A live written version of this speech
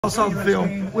saw the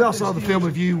film. We all saw the film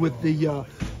of you with the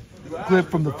clip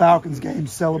from the Falcons game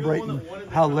celebrating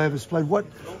how Levis played. What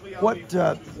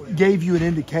gave you an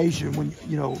indication when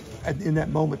in that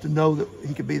moment to know that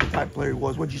he could be the type of player he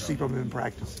was? What did you see from him in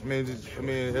practice? I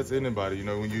mean, that's anybody.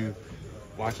 When you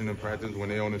watching them practice, when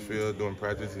they're on the field doing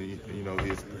practice, and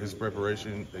his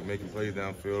preparation, they making plays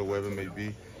downfield, whatever it may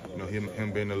be.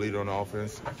 Him being the leader on the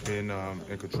offense, being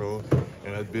in control,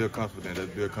 and that's build confidence. That's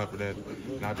build confidence,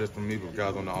 not just from me, but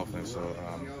guys on the offense. So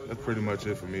that's pretty much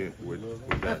it for me with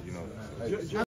that.